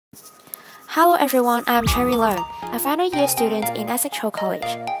Hello everyone, I'm Cherry Leung, a final year student in Shantou College.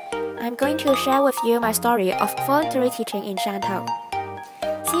 I'm going to share with you my story of voluntary teaching in Shantou.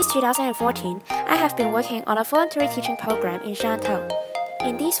 Since 2014, I have been working on a voluntary teaching program in Shantou.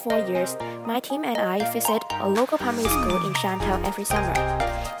 In these 4 years, my team and I visit a local primary school in Shantou every summer,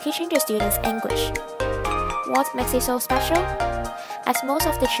 teaching the students English. What makes it so special? As most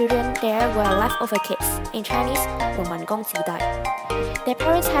of the children there were leftover kids, in Chinese, 農民工子弟. Their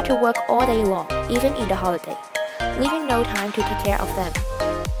parents had to work all day long, even in the holiday, leaving no time to take care of them.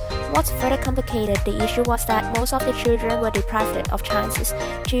 What further complicated the issue was that most of the children were deprived of chances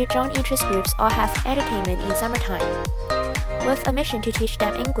to join interest groups or have entertainment in summertime. With a mission to teach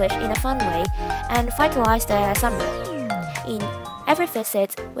them English in a fun way and vitalize their summer. In every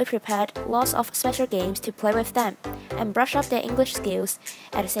visit, we prepared lots of special games to play with them and brush up their English skills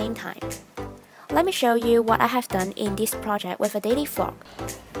at the same time. Let me show you what I have done in this project with a daily vlog.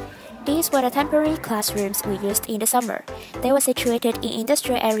 These were the temporary classrooms we used in the summer. They were situated in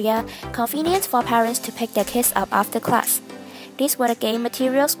industrial area, convenient for parents to pick their kids up after class. These were the game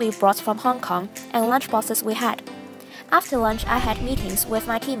materials we brought from Hong Kong and lunch boxes we had. After lunch, I had meetings with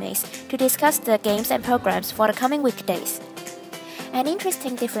my teammates to discuss the games and programs for the coming weekdays. An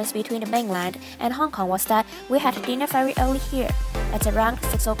interesting difference between the mainland and Hong Kong was that we had dinner very early here, at around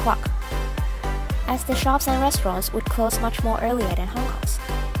 6 o'clock, as the shops and restaurants would close much more earlier than Hong Kong's.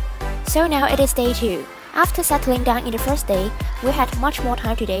 So now it is day 2. After settling down in the first day, we had much more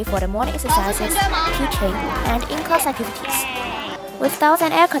time today for the morning exercises, teaching, and in-class activities. Without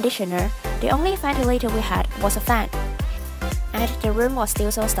an air conditioner, the only ventilator we had was a fan, and the room was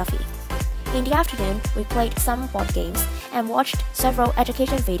still so stuffy. In the afternoon, we played some board games and watched several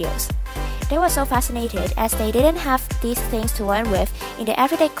education videos. They were so fascinated as they didn't have these things to learn with in the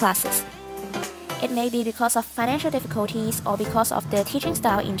everyday classes. It may be because of financial difficulties or because of the teaching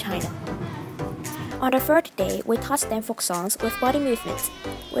style in China. On the third day, we taught them folk songs with body movements,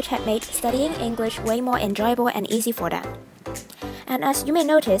 which had made studying English way more enjoyable and easy for them. And as you may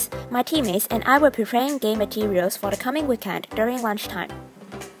notice, my teammates and I were preparing game materials for the coming weekend during lunchtime.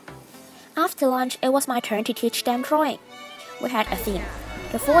 After lunch, it was my turn to teach them drawing. We had a theme,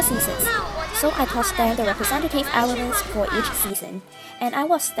 the 4 seasons, so I taught them the representative elements for each season, and I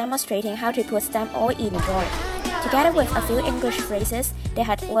was demonstrating how to put them all in a drawing, together with a few English phrases they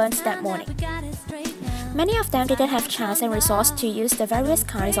had learned that morning. Many of them didn't have chance and resource to use the various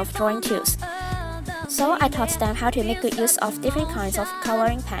kinds of drawing tools, so I taught them how to make good use of different kinds of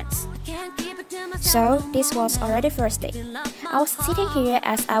coloring pens. So, this was already Thursday. I was sitting here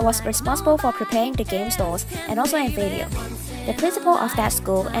as I was responsible for preparing the game stores and also a video. The principal of that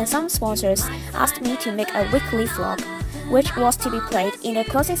school and some sponsors asked me to make a weekly vlog, which was to be played in the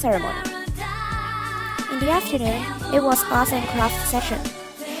closing ceremony. In the afternoon, it was arts and crafts session.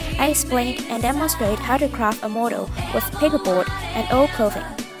 I explained and demonstrated how to craft a model with paperboard and old clothing.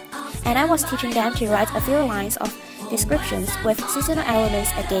 And I was teaching them to write a few lines of descriptions with seasonal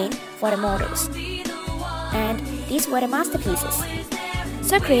elements again for the models. And these were the masterpieces.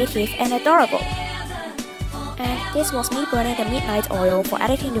 So creative and adorable. And this was me burning the midnight oil for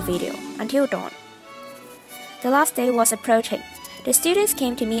editing the video until dawn. The last day was approaching. The students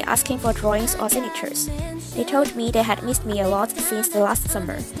came to me asking for drawings or signatures. They told me they had missed me a lot since the last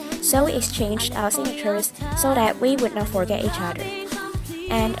summer, so we exchanged our signatures so that we would not forget each other.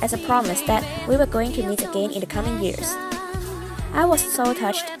 And as a promise that we were going to meet again in the coming years. I was so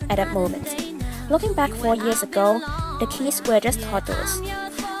touched at that moment. Looking back 4 years ago, the kids were just toddlers.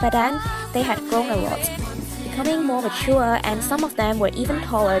 But then, they had grown a lot, becoming more mature, and some of them were even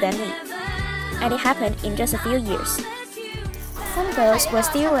taller than me. And it happened in just a few years. Some girls were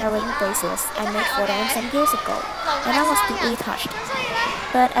still wearing bracelets I made for them some years ago, and I was deeply touched.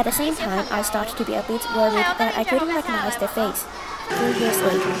 But at the same time, I started to be a bit worried that I couldn't recognize their face 2 years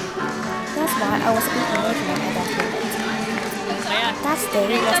later. That's why I was a bit emotional at that moment. That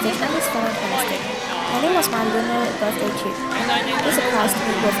day was the Chinese Valentine's Day, and it was my lunar birthday too. They surprised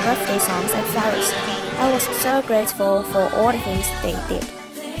me with birthday songs and flowers. I was so grateful for all the things they did.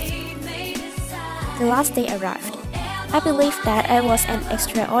 The last day arrived. I believe that it was an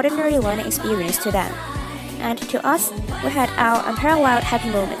extraordinary learning experience to them. And to us, we had our unparalleled happy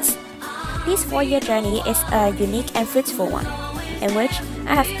moments. This 4-year journey is a unique and fruitful one, in which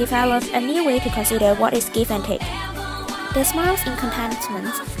I have developed a new way to consider what is give and take. The smiles in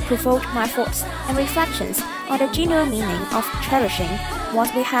contentment provoked my thoughts and reflections on the genuine meaning of cherishing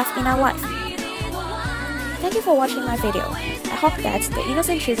what we have in our life. Thank you for watching my video. I hope that the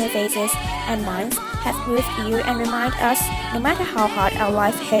innocent children's faces and minds have moved you and remind us, no matter how hard our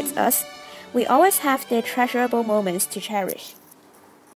life hits us, we always have the treasurable moments to cherish.